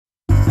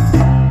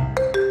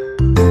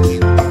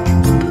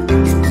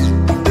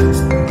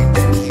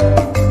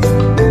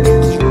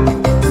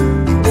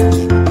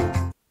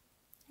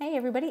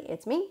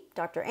It's me,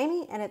 Dr.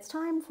 Amy, and it's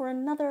time for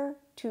another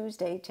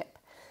Tuesday tip.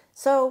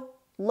 So,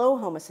 low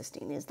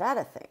homocysteine, is that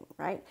a thing,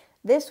 right?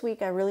 This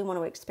week I really want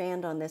to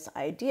expand on this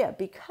idea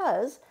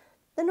because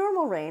the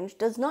normal range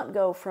does not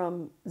go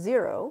from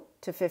 0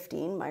 to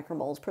 15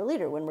 micromoles per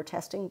liter when we're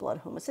testing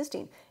blood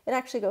homocysteine. It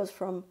actually goes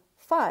from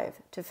 5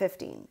 to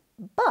 15.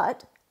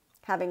 But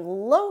having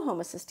low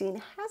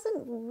homocysteine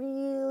hasn't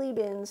really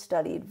been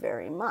studied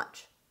very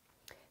much.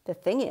 The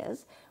thing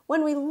is,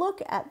 when we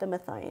look at the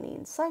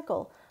methionine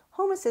cycle,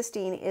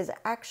 homocysteine is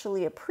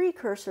actually a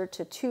precursor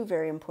to two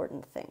very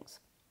important things.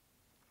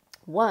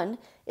 One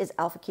is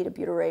alpha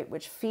ketobutyrate,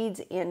 which feeds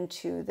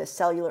into the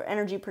cellular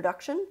energy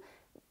production,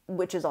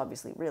 which is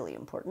obviously really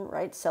important,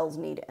 right? Cells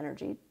need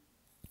energy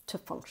to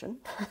function,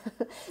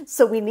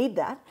 so we need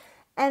that.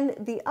 And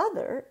the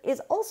other is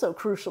also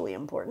crucially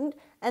important,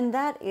 and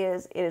that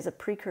is it is a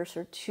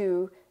precursor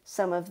to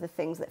some of the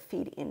things that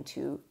feed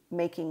into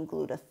making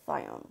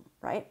glutathione,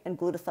 right? And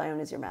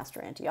glutathione is your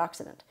master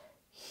antioxidant.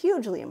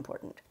 Hugely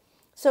important.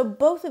 So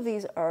both of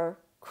these are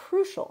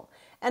crucial,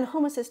 and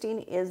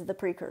homocysteine is the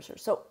precursor.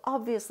 So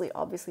obviously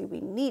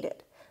we need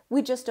it.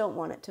 We just don't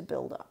want it to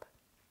build up,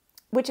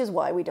 which is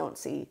why we don't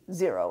see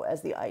 0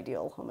 as the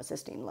ideal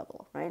homocysteine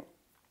level, right?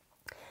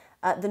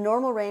 The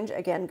normal range,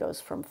 again, goes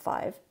from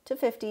 5 to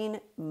 15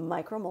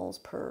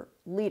 micromoles per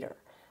liter.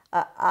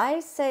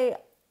 I say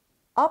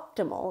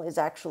optimal is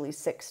actually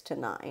 6 to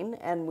 9,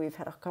 and we've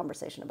had a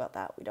conversation about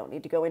that. We don't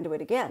need to go into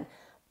it again.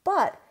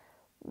 But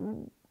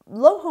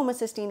low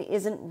homocysteine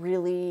isn't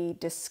really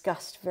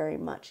discussed very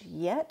much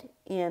yet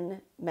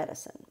in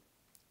medicine,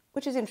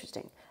 which is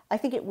interesting. I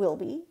think it will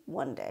be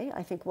one day.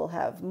 I think we'll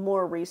have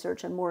more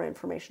research and more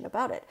information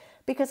about it,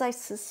 because I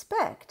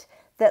suspect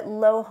that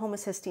low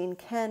homocysteine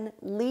can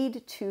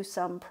lead to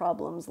some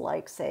problems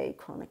like, say,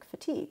 chronic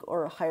fatigue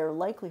or a higher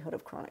likelihood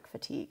of chronic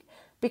fatigue,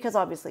 because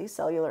obviously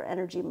cellular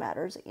energy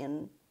matters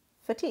in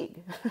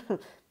fatigue.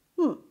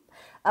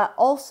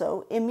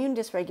 Also, immune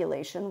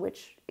dysregulation,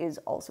 which is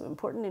also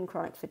important in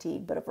chronic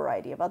fatigue, but a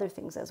variety of other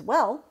things as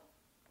well,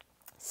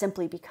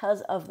 simply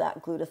because of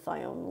that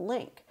glutathione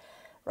link,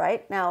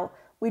 right? Now,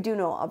 we do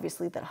know,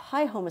 obviously, that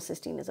high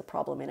homocysteine is a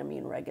problem in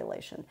immune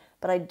regulation,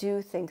 but I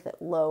do think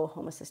that low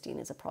homocysteine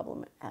is a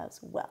problem as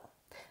well.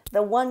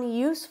 The one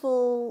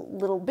useful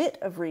little bit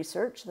of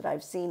research that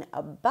I've seen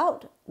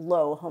about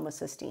low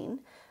homocysteine,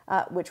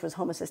 which was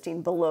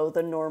homocysteine below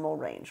the normal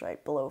range,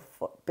 right,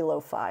 below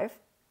 5,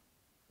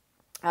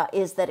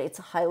 is that it's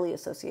highly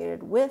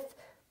associated with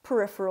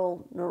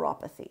peripheral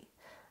neuropathy.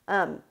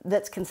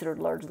 That's considered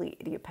largely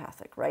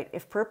idiopathic, right?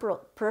 If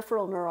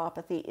peripheral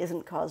neuropathy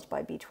isn't caused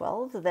by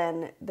B12,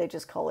 then they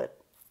just call it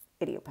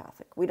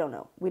idiopathic. We don't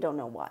know. We don't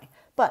know why.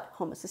 But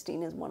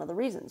homocysteine is one of the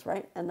reasons,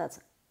 right? And that's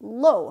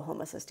low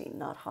homocysteine,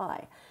 not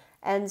high.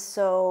 And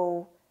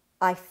so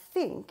I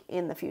think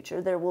in the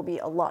future there will be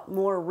a lot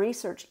more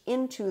research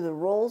into the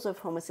roles of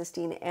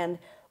homocysteine and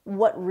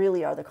what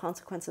really are the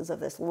consequences of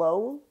this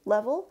low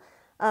level.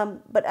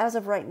 But as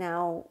of right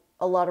now,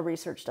 a lot of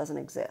research doesn't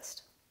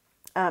exist.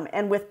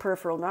 And with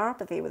peripheral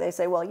neuropathy, they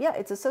say, well, yeah,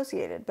 it's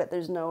associated, but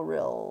there's no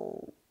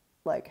real,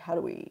 like, how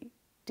do we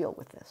deal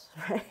with this,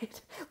 right?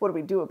 What do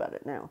we do about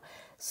it now?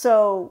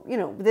 So, you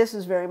know, this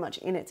is very much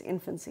in its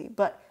infancy,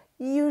 but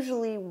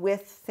usually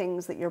with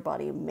things that your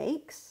body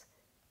makes,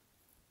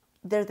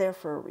 they're there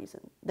for a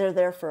reason. They're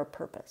there for a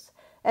purpose.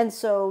 And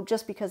so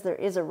just because there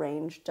is a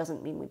range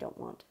doesn't mean we don't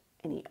want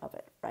any of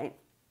it, right?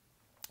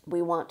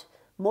 We want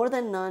more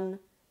than none,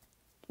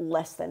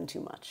 less than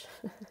too much,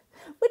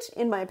 which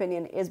in my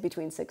opinion is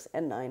between 6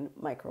 and 9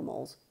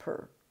 micromoles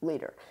per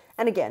liter.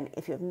 And again,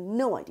 if you have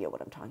no idea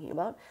what I'm talking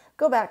about,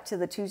 go back to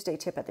the Tuesday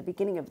tip at the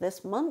beginning of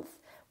this month,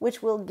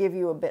 which will give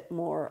you a bit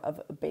more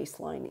of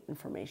baseline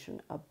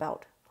information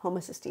about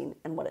homocysteine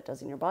and what it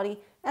does in your body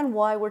and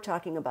why we're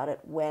talking about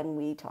it when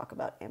we talk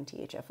about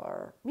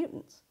MTHFR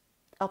mutants.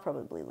 I'll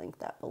probably link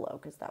that below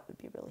because that would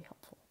be really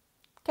helpful.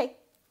 Okay,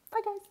 bye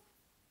guys.